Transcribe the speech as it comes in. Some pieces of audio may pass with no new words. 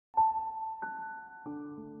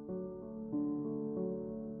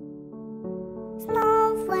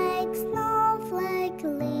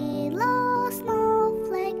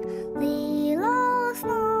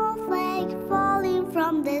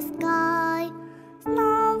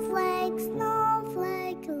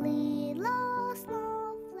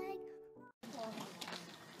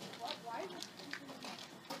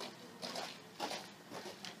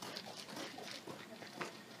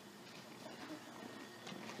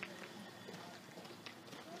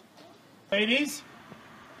Ladies,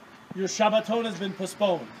 your Shabbaton has been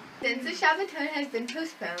postponed. Since the Shabbaton has been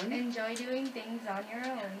postponed, enjoy doing things on your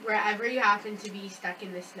own. Wherever you happen to be stuck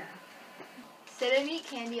in the snow. Sit and eat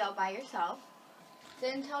candy all by yourself.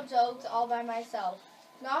 Sit and tell jokes all by myself.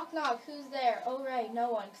 Knock, knock, who's there? Oh, right, no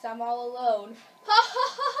one, 'cause I'm all alone. Ha,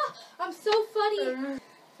 ha, ha, ha, I'm so funny.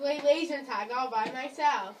 Play laser tag all by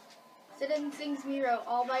myself. Sit and sing Zmiro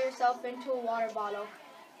all by yourself into a water bottle.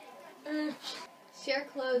 Share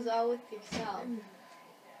clothes all with yourself.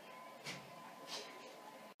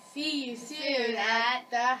 See you soon at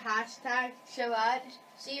the hashtag Shabbat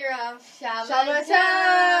Shira Shabbaton!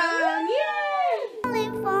 Yay!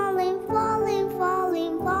 Falling, falling, falling,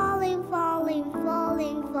 falling, falling,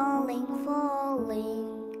 falling, falling, falling,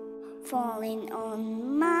 falling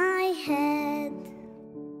on my